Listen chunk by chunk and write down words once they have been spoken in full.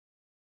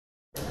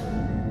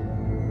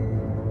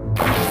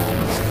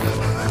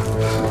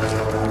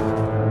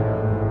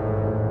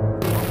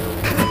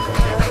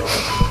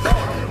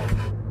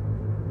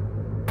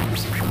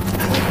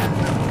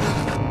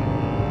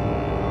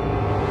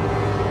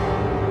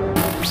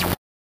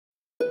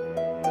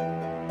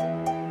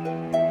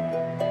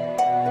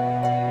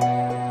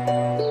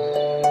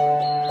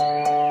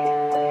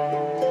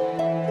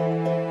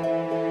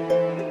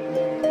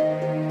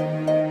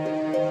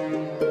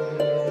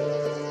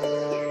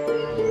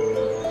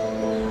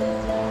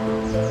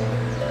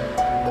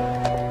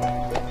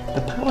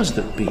powers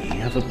that be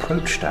have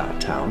approached our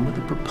town with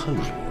a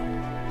proposal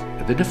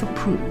that, if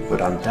approved,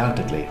 would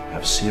undoubtedly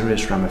have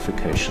serious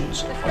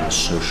ramifications on the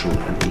social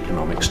and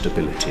economic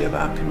stability of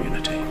our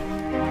community.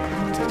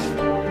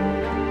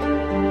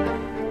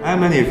 How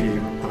many of you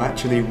have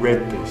actually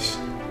read this?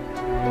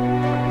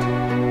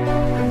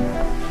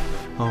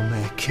 Our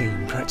Mayor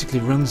Keane practically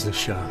runs the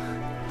show.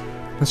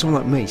 When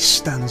someone like me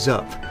stands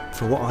up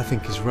for what I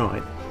think is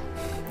right,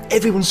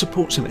 everyone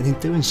supports him, and in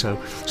doing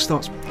so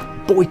starts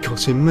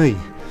boycotting me.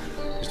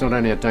 He's not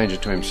only a danger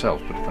to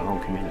himself, but to the whole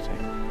community.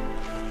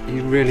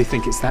 You really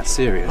think it's that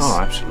serious? Oh,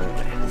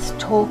 absolutely. There's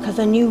talk of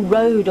a new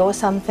road or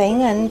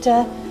something, and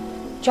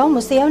John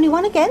was the only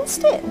one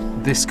against it.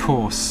 This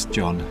course,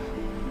 John,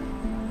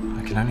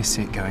 I can only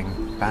see it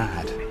going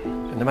bad.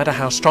 And no matter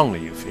how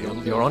strongly you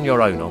feel, you're on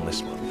your own on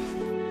this one.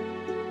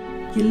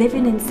 You're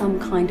living in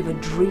some kind of a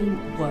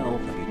dream world.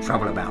 There'll be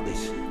trouble about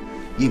this.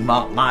 You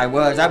mark my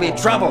words, there'll be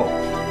trouble.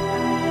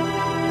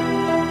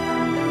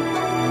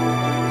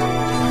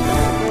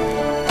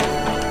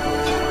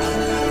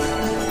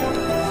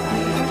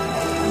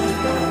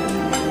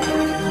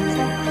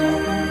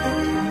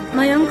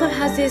 My uncle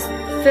has his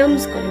film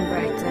school in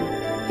Brighton.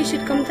 You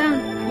should come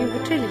down. You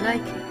would really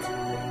like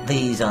it.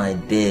 These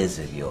ideas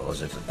of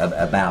yours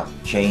about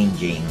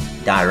changing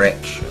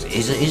direction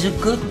is a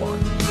good one.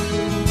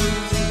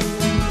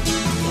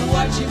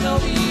 Watching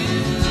over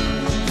you,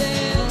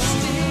 there's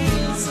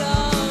still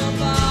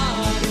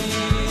somebody.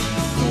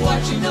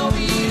 Watching over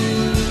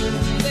you,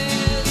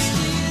 there's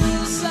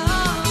still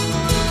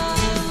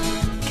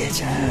someone.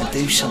 Get out,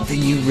 do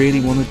something you really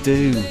want to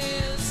do.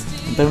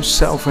 And don't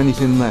settle for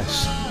anything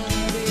less.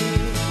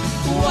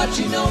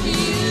 Watching over you,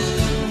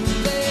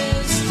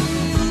 there's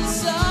still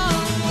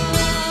someone.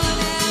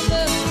 And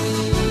the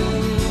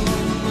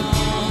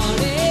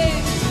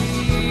morning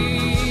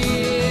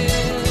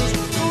tears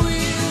will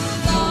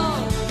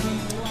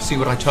See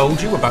what I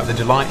told you about the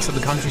delights of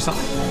the countryside?